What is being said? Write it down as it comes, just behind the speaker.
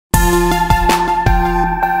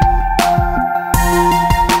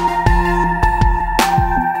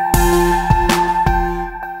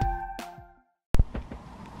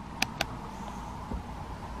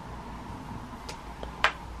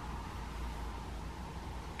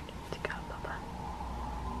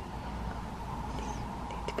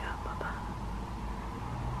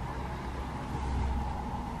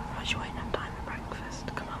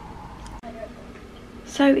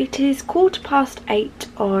So it is 8:15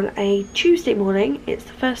 on a Tuesday morning. It's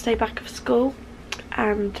the first day back of school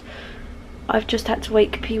and I've just had to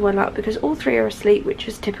wake P1 up because all three are asleep, which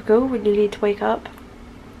is typical when you need to wake up.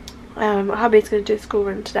 Hubby's going to do a school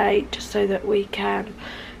run today just so that we can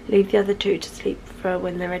leave the other two to sleep for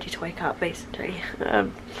when they're ready to wake up, basically.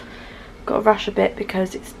 Got to rush a bit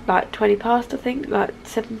because it's like 20 past, I think, like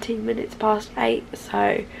 17 minutes past 8,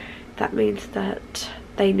 so that means that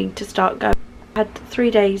they need to start going. I had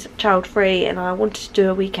 3 days child free and I wanted to do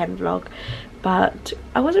a weekend vlog, but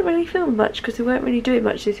I wasn't really filming much because we weren't really doing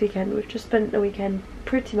much this weekend. We've just spent the weekend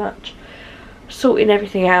pretty much sorting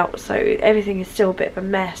everything out, so everything is still a bit of a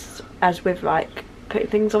mess, as with like putting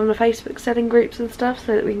things on the Facebook selling groups and stuff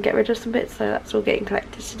so that we can get rid of some bits, so that's all getting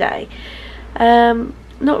collected today.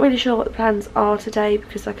 Not really sure what the plans are today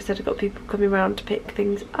because, like I said, I've got people coming around to pick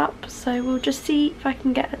things up, so we'll just see if I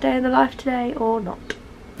can get a day in the life today or not.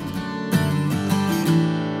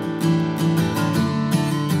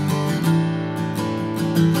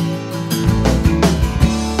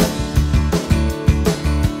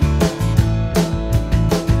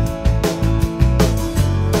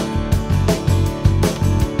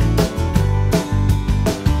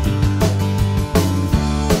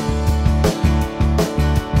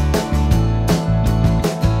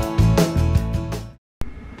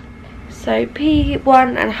 So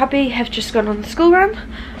P1 and hubby have just gone on the school run.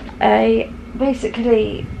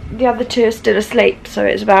 Basically the other two are still asleep, so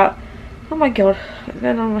it's about, oh my god, what's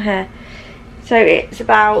going on with my hair? So it's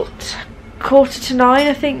about 9:15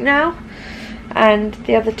 I think now, and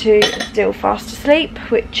the other two are still fast asleep,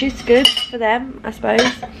 which is good for them I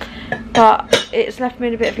suppose, but it's left me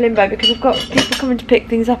in a bit of limbo because I've got people coming to pick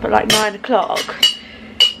things up at like 9 o'clock.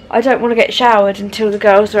 I don't want to get showered until the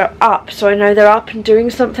girls are up, so I know they're up and doing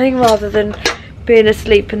something, rather than being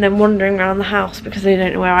asleep and then wandering around the house because they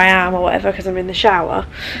don't know where I am or whatever because I'm in the shower,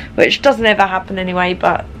 which doesn't ever happen anyway,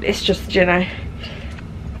 but it's just, you know,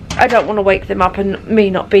 I don't want to wake them up and me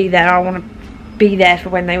not be there. I want to be there for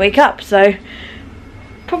when they wake up, so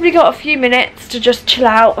probably got a few minutes to just chill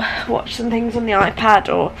out, watch some things on the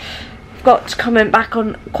iPad, or got to comment back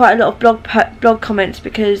on quite a lot of blog comments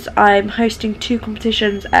because I'm hosting 2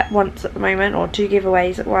 competitions at once at the moment, or 2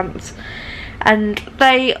 giveaways at once, and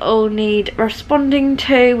they all need responding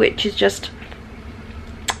to, which is just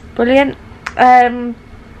brilliant. I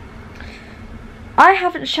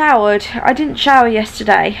haven't showered. I didn't shower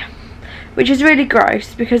yesterday, which is really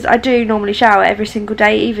gross because I do normally shower every single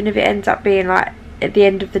day, even if it ends up being like at the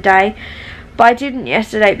end of the day. But I didn't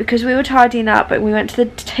yesterday because we were tidying up and we went to the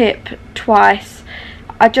tip twice.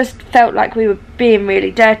 I just felt like we were being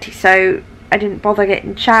really dirty, so I didn't bother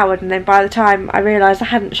getting showered, and then by the time I realised I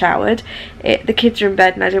hadn't showered, the kids are in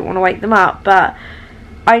bed and I didn't want to wake them up, but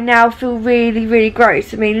I now feel really, really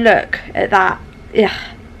gross. I mean, look at that. Yeah,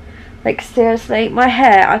 like seriously, my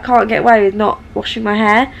hair, I can't get away with not washing my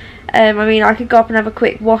hair. I mean, I could go up and have a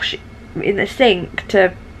quick wash in the sink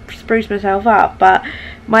to spruce myself up, but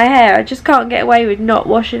my hair, I just can't get away with not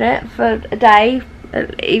washing it for a day,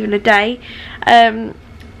 even a day.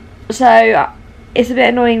 So it's a bit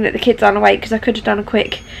annoying that the kids aren't awake because I could have done a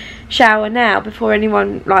quick shower now before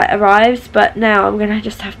anyone like arrives, but now I'm gonna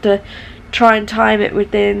just have to try and time it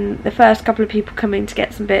within the first couple of people coming to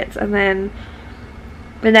get some bits and then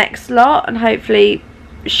the next lot, and hopefully,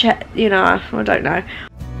 you know, I don't know.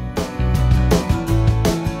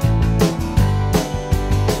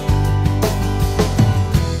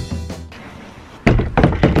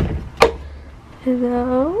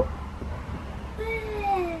 Hello?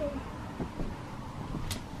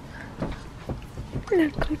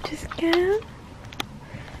 Look, gorgeous girl.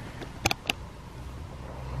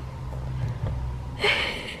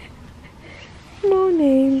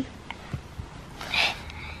 Morning.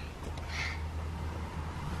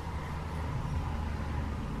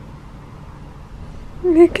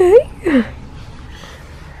 Okay.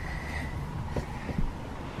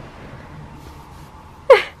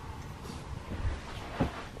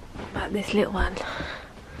 This little one.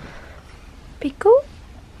 Pickle?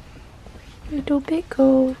 Little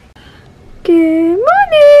Pickle. Good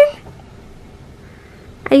morning!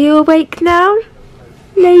 Are you awake now,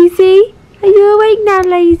 Lazy? Are you awake now,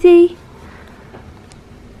 Lazy?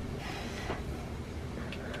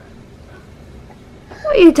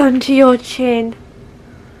 What have you done to your chin?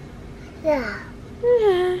 Yeah.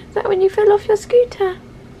 Yeah. Is that when you fell off your scooter?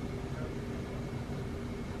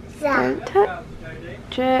 Yeah. Don't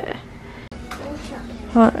touch it.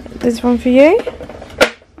 Right, there's one for you.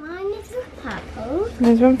 Mine is the purple.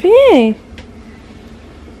 There's one for you.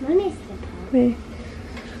 Mine is the purple. Me.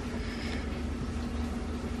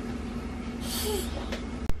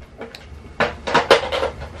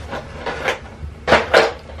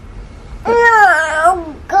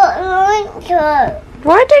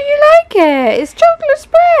 Why don't you like it? It's chocolate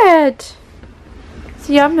spread. It's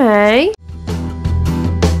yummy.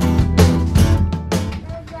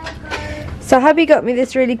 So hubby got me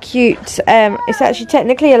this really cute, it's actually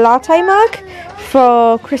technically a latte mug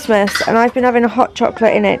for Christmas, and I've been having a hot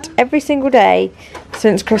chocolate in it every single day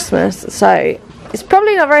since Christmas. So it's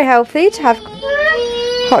probably not very healthy to have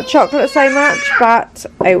hot chocolate so much, but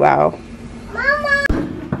oh well. Mama.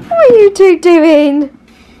 What are you two doing?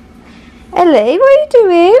 Ellie, what are you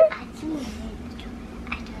doing?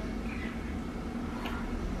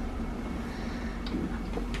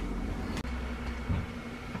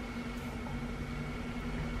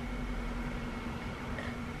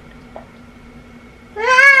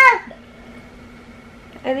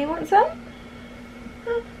 Ellie wants some?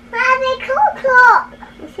 Mommy, cook.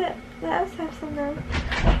 What's it? Let us have some now.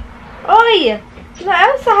 Oi! Let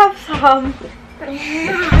us have some.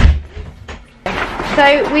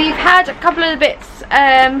 So we've had a couple of bits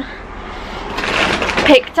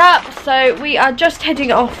picked up, so we are just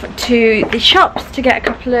heading off to the shops to get a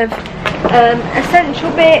couple of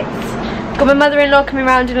essential bits. Got my mother-in-law coming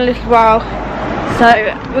round in a little while, so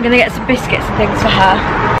we're going to get some biscuits and things for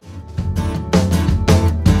her.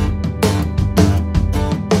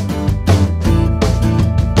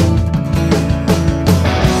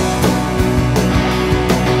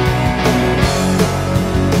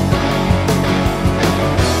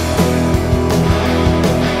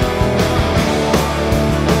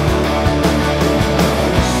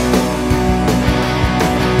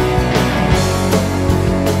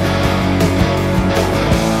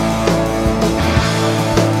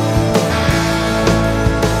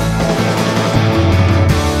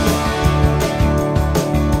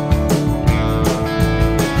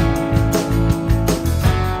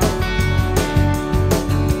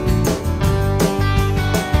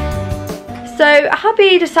 So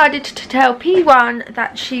hubby decided to tell P1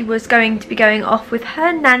 that she was going to be going off with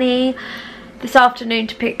her nanny this afternoon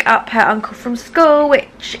to pick up her uncle from school,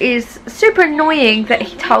 which is super annoying that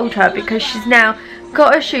he told her, because she's now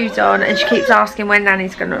got her shoes on and she keeps asking when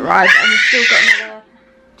nanny's going to arrive, and we've still got another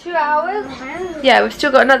 2 hours. Yeah, we've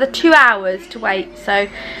still got another 2 hours to wait, so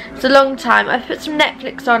it's a long time. I've put some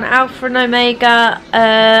Netflix on, Alpha and Omega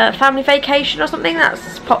Family Vacation or something,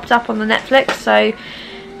 that's popped up on the Netflix. So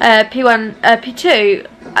P2,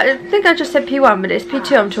 I think I just said P1, but it's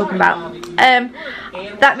P2 I'm talking about.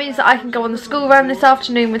 That means that I can go on the school run this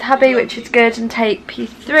afternoon with hubby, which is good, and take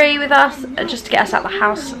P3 with us, just to get us out of the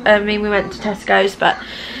house. I mean, we went to Tesco's, but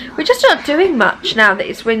we're just not doing much now that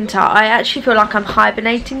it's winter. I actually feel like I'm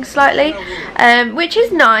hibernating slightly, which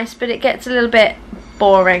is nice, but it gets a little bit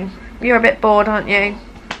boring. You're a bit bored, aren't you?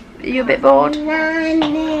 Are you a bit bored?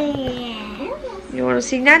 Nanny. You want to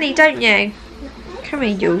see Nanny, don't you? Come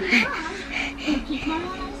here, you.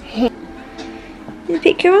 You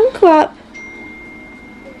pick your uncle up.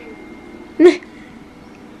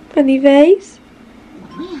 Funny face.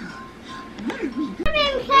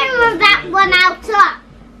 That one out up.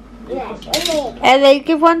 Ellie,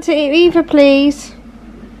 give one to Eva, please.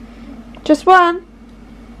 Just one.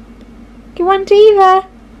 Give one to Eva.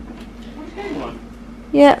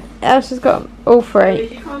 Yeah, Elsa's got all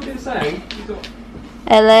three. You can't do the same.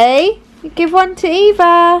 Ellie, give one to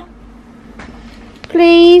Eva.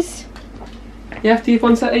 Please. You have to give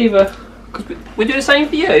one to Eva. Because we do the same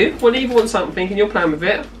for you. When Eva wants something and you're playing with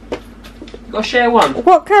it, you've got to share one.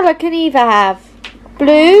 What colour can Eva have?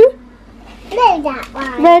 Blue? No, that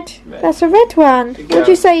one. Red? That's a red one. What'd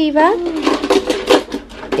you say, Eva?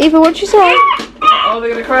 Eva, what'd you say? Oh,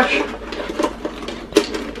 they're going to crash.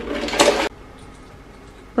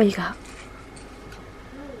 Where you go?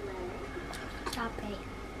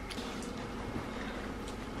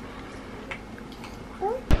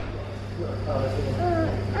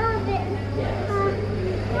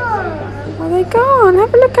 Oh, they're gone.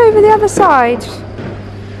 Have a look over the other side.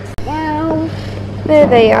 No. There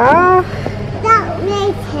they are. Don't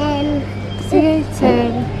make him. Sitting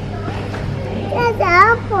There's an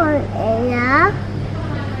apple in there.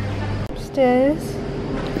 upstairs.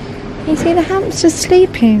 You see the hamster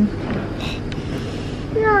sleeping?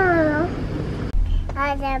 No.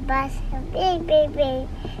 On the bus, baby.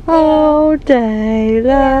 All day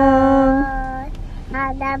long.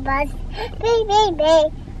 On the bus, baby.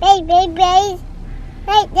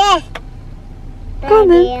 Like this. Go on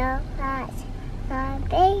then.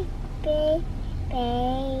 Baby.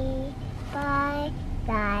 Bye.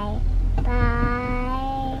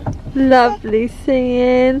 Lovely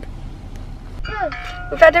singing.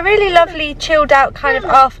 We've had a really lovely chilled out kind of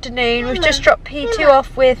afternoon. We've just dropped P2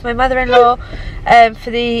 off with my mother-in-law for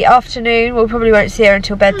the afternoon. We probably won't see her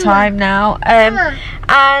until bedtime now.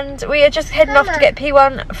 And we are just heading off to get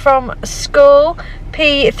P1 from school.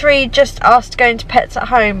 P3 just asked to go into Pets at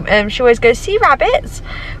Home. She always goes see rabbits,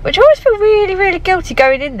 which I always feel really, really guilty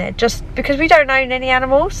going in there just because we don't own any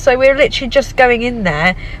animals. So we're literally just going in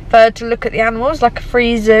there for her to look at the animals, like a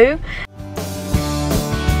free zoo.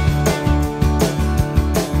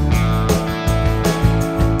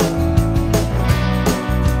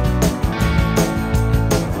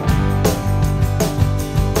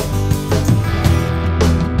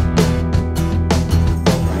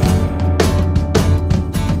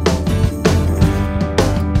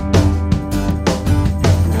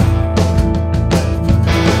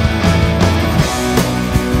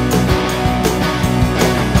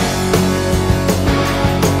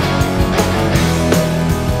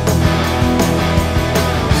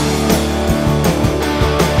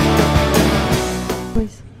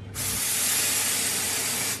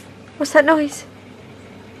 What's that noise?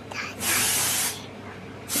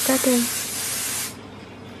 What's that doing?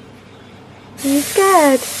 Are you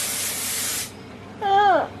scared?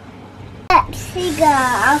 Pepsi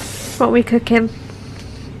girl. What are we cooking?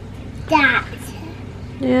 That.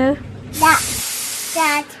 Yeah?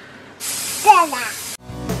 That. Bella.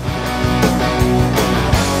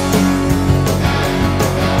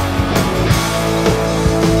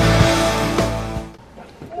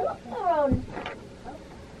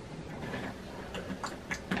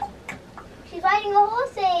 She's riding a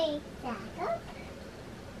horsey.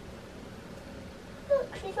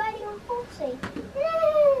 Look, she's riding a horsey.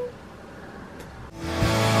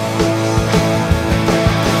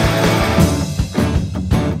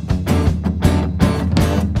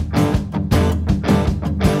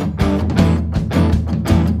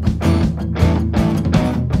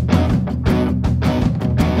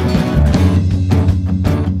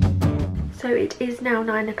 So it is now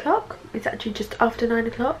 9 o'clock. It's actually just after 9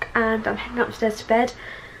 o'clock and I'm heading upstairs to bed.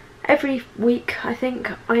 Every week I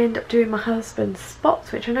think I end up doing my husband's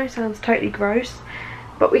spots, which I know sounds totally gross,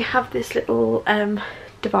 but we have this little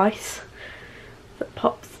device that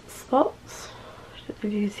pops spots. I don't know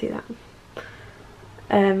if you can see that.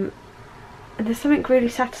 And there's something really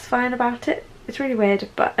satisfying about it. It's really weird,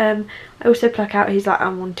 but I also pluck out his like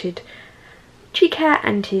unwanted cheek hair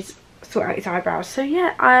and sort out his eyebrows. So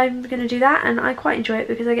yeah, I'm gonna do that, and I quite enjoy it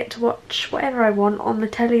because I get to watch whatever I want on the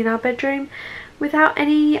telly in our bedroom without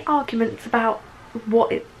any arguments about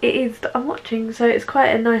what it is that I'm watching. So it's quite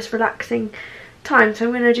a nice relaxing time. So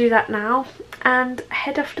I'm going to do that now and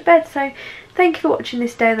head off to bed. So thank you for watching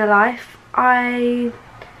this day in the life. I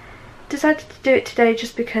decided to do it today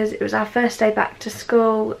just because it was our first day back to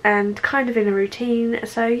school and kind of in a routine.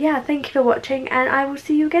 So yeah, thank you for watching and I will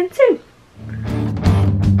see you again soon.